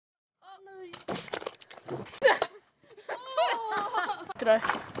G'day.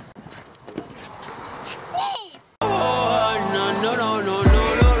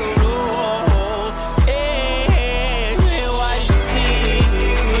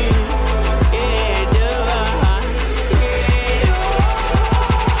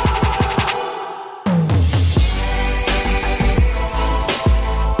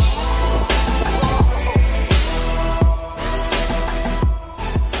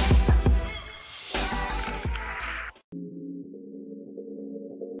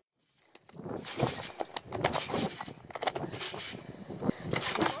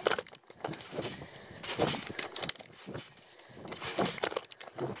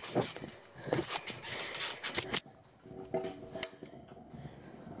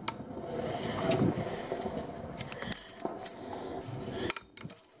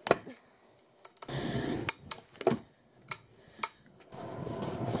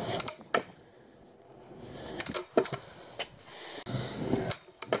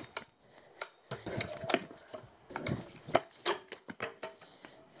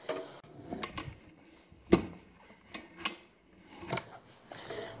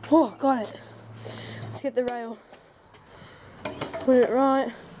 Oh, got it. Let's get the rail. Put it right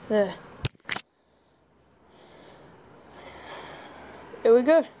there. Here we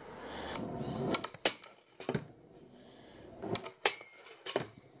go.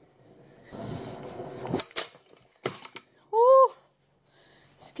 Ooh,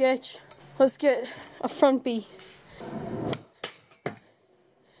 sketch. Let's get a front B.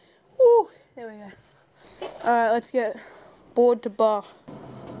 Ooh, there we go. Alright, let's get board to bar.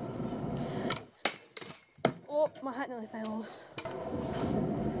 Oh, my hat nearly fell off.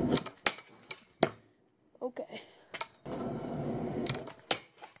 Okay.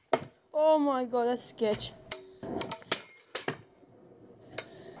 Oh my god, that's sketch.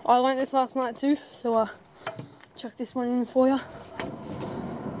 I learned this last night too, so chuck this one in for ya.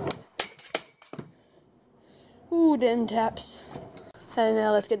 Ooh, them taps. And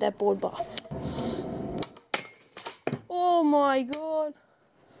now let's get that board bar. Oh my god.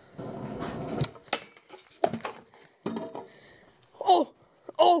 Oh,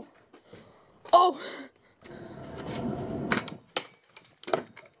 oh, oh.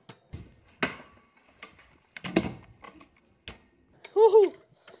 Woohoo!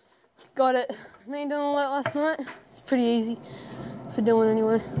 Got it. Me done all that last night. It's pretty easy for doing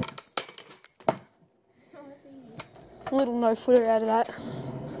anyway. A little no-footer out of that.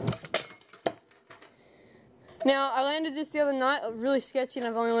 Now, I landed this the other night, really sketchy, and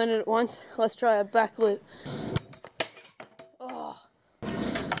I've only landed it once. Let's try a back lip. Oh.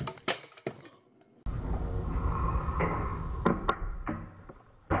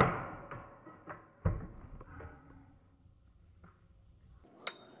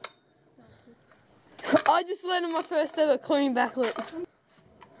 I just landed my first ever clean back lip.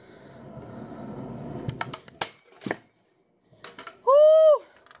 Woo!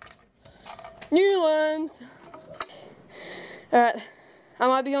 New learns. Alright, I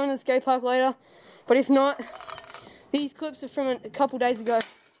might be going to the skate park later, but if not, these clips are from a couple days ago.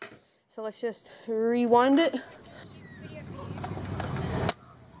 So let's just rewind it.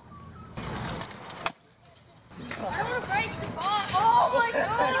 I want to break the bar. Oh my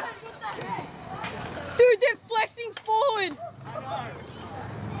god! What the heck? Dude, they're flexing forward. I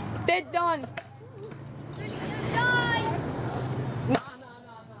know. They're done. Dude, you're gonna die. No.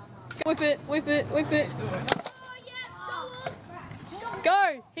 Whip it, whip it, whip it. Oh yeah,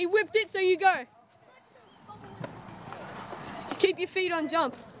 Go. He whipped it, so you go. Just keep your feet on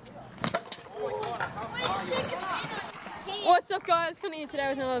jump. What's up, guys? Coming here today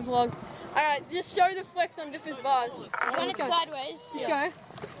with another vlog. Alright, just show the flex on Dipper's bars. When it's sideways. Just go.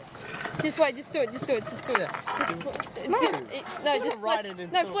 Just wait, just do it, just do it, just do it. Just, no, just flex.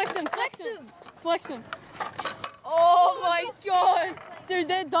 No, flex them, flex them. Flex them. Oh my god. Dude,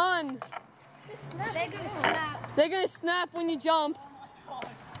 they're done. They're gonna snap. They're gonna snap when you jump.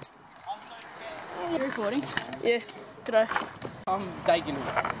 You recording? Yeah, g'day. I'm taking it.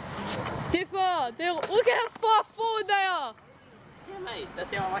 Dipper, look at how far forward they are. Yeah, mate,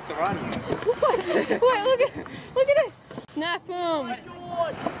 that's how I like to run. Wait, look at it. Snap them.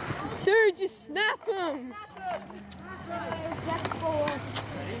 Dude, just snap them.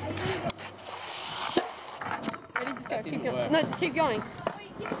 Ready, just go, keep going. No, just keep going.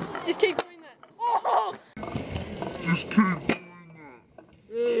 Just keep doing that. Oh! Just keep doing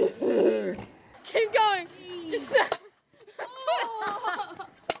that. Keep going. Just snap. Oh,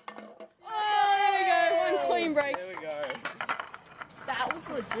 there we go. One clean break. There we go. That was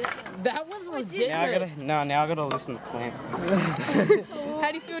legit. That was legit. Now I gotta listen to Clint. How'd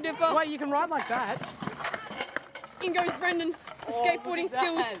How do you feel, Dipper? Wait, you can ride like that? In goes Brendan, the skateboarding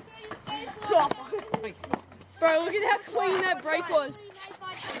skills. Oh, Bro, look at how clean that brake was.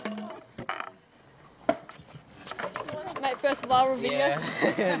 Mate, first viral video.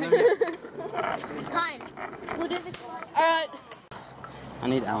 yeah. Time. We'll do this. Alright, I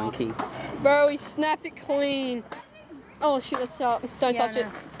need Allen keys. bro, he snapped it clean. Oh shit, that's up. Don't touch it.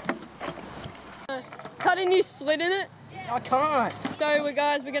 Cut a new slit in it. I can't. So we're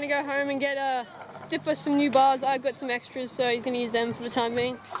gonna go home and get Dipper some new bars. I've got some extras, so he's gonna use them for the time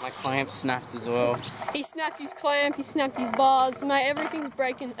being. My clamp snapped as well. He snapped his clamp, he snapped his bars. Mate, everything's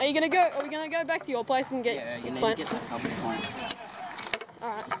breaking. Are we gonna go back to your place and get Yeah, you your need clamp? to get that double clamp.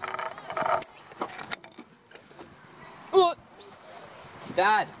 Alright. Look.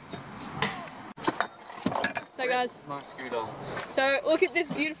 Dad. So guys, My scooter. so look at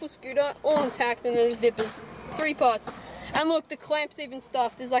this beautiful scooter, all intact, and there's Dippers. 3 parts. And look, the clamp's even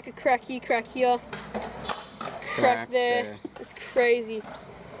stuffed. There's like a crack here, crack there. there. It's crazy.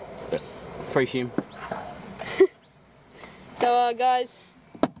 Free shim. So guys,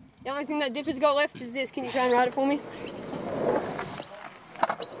 the only thing that Dipper's got left is this. Can you try and ride it for me?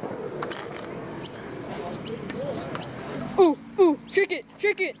 Ooh, ooh, trick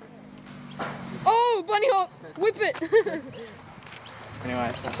it. Oh, bunny hop, whip it.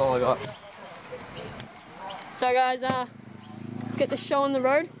 Anyway, that's all I got. So guys, let's get the show on the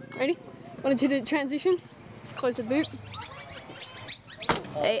road. Ready? Want to do the transition? Let's close the boot.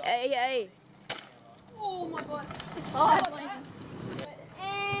 Hey. Oh my god, it's hard. Oh.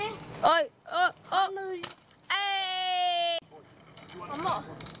 Hey. I'm not.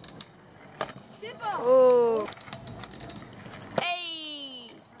 Oh. Hey.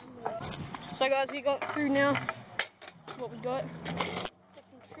 So guys, we got food now. This is what we got. Got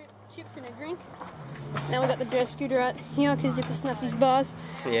some chips and a drink. Now we got the best scooter out here because Dipper snapped his bars.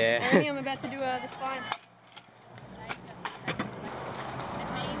 Yeah. Already, I'm about to do the spine.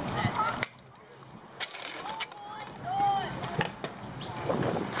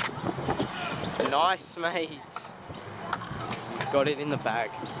 Nice, mates. Got it in the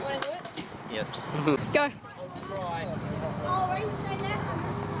bag. You want to do it? Yes. Go.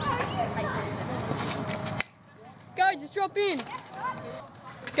 Go, just drop in.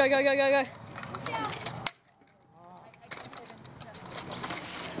 Go.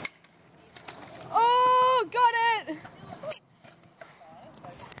 Oh, got it!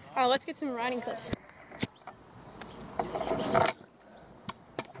 Alright, let's get some riding clips.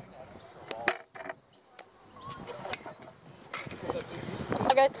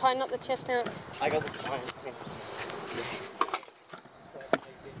 Okay, tighten up the chest mount. I got this time. Yes.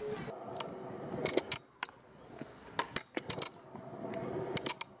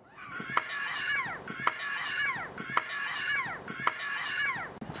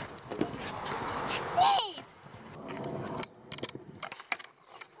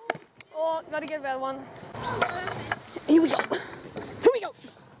 Oh, gotta get that one. Here we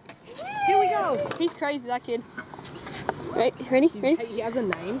go. He's crazy, that kid. Ready? He has a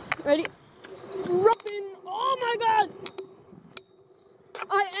name. Ready? Drop in. Oh my god!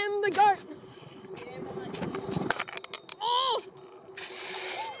 I am the goat. Oh!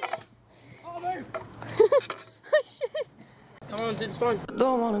 Oh, move. Shit. Come on, do the spine.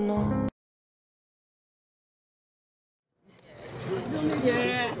 Don't wanna know.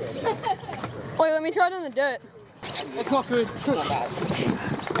 Yeah. Wait, let me try it on the dirt. That's not good. It's not bad.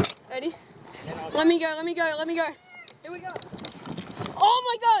 Ready? Let me go. Here we go. Oh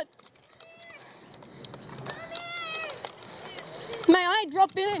my god! Mate, I ain't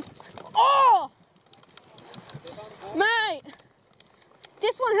dropped in. Oh! Mate!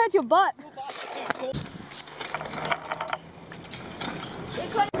 This one hurt your butt.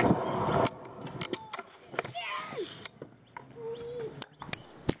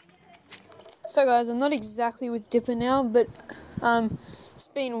 So guys, I'm not exactly with Dipper now, but it's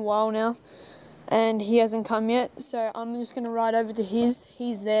been a while now and he hasn't come yet, so I'm just going to ride over to his.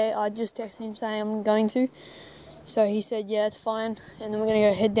 He's there. I just texted him saying I'm going to, so he said yeah, it's fine, and then we're going to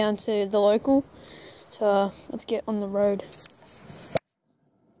go head down to the local. So let's get on the road.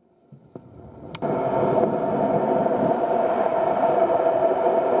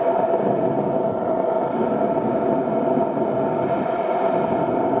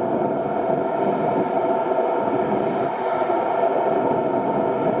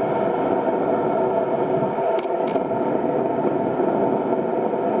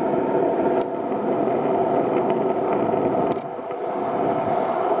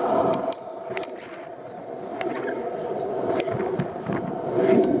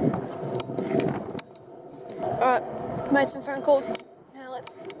 Alright, made some phone calls. Now let's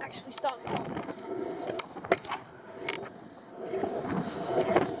actually start.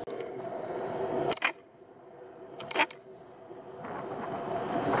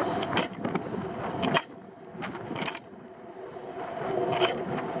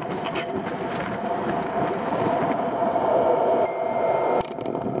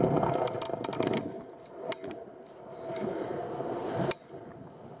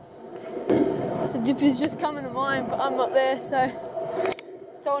 So Dip is just coming to mine, but I'm not there, so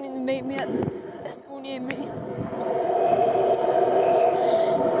he's told him to meet me at a school near me.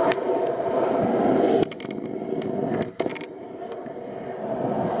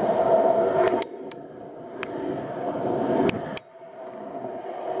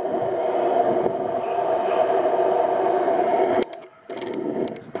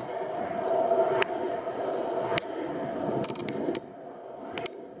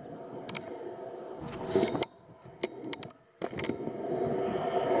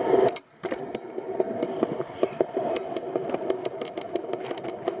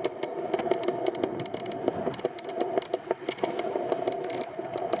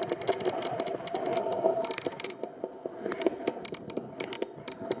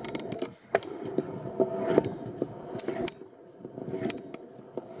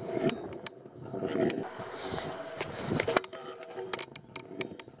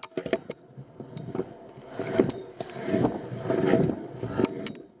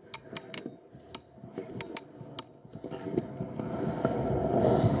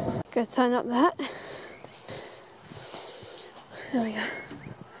 Go turn up the hat. There we go.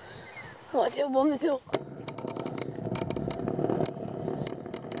 Right, hill bomb this hill.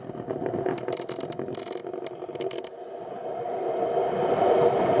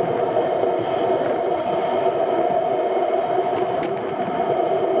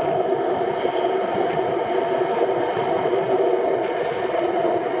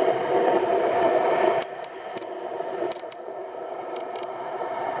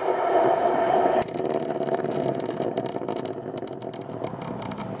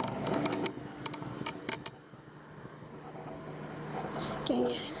 Gang,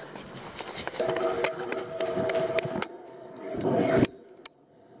 gang.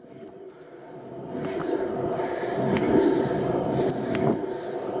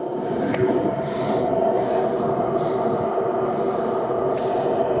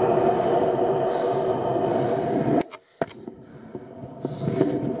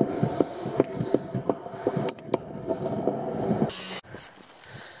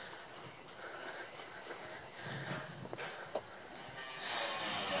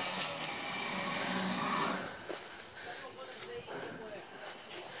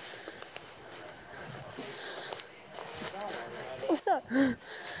 What's up?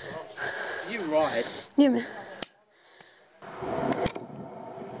 You ride? Yeah, man.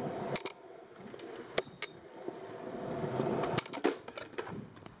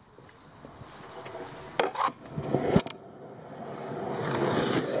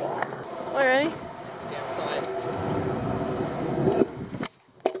 Are you ready? Outside.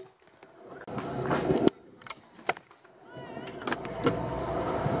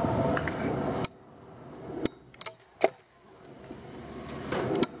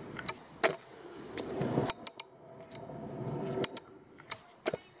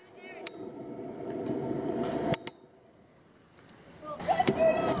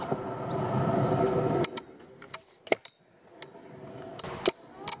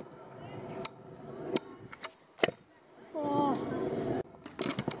 Oh.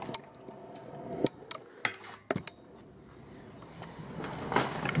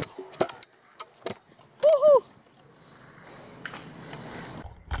 Woohoo!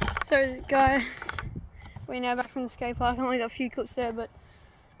 So guys, we're now back from the skate park. I only got a few clips there, but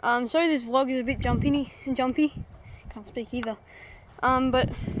sorry this vlog is a bit jumpy. Can't speak either. But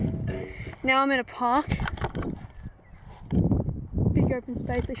now I'm in a park. Big open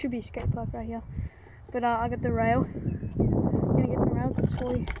space. There should be a skate park right here. But I got the rail. I'm gonna get some rail clips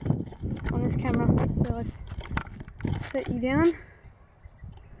for you on this camera. So let's set you down.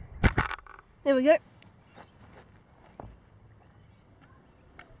 There we go.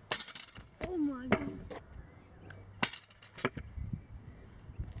 Oh my god.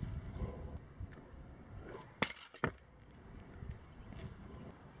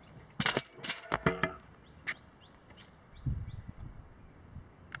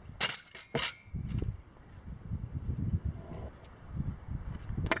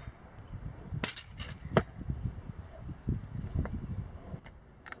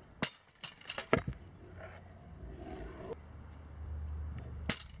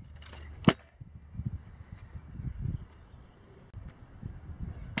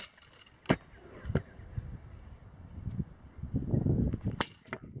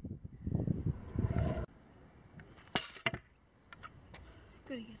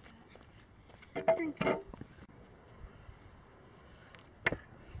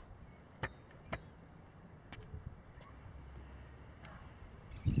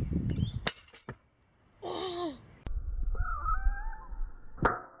 Oh!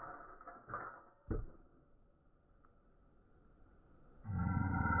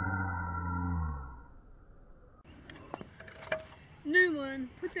 New one.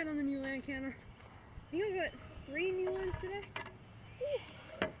 Put that on the new land counter. I think I got 3 new ones today.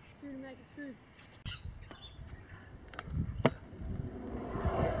 Woo. 2 to make it true.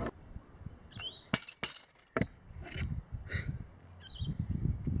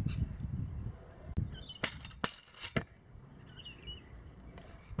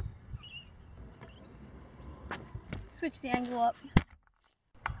 Switch the angle up. Is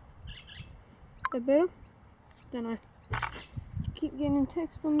that better? Don't know. Keep getting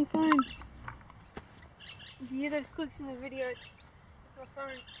text on my phone. If you hear those clicks in the video, it's my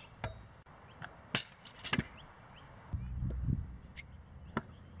phone.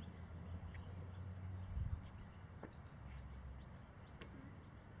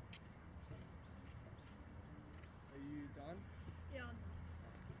 Are you done? Yeah, I'm done.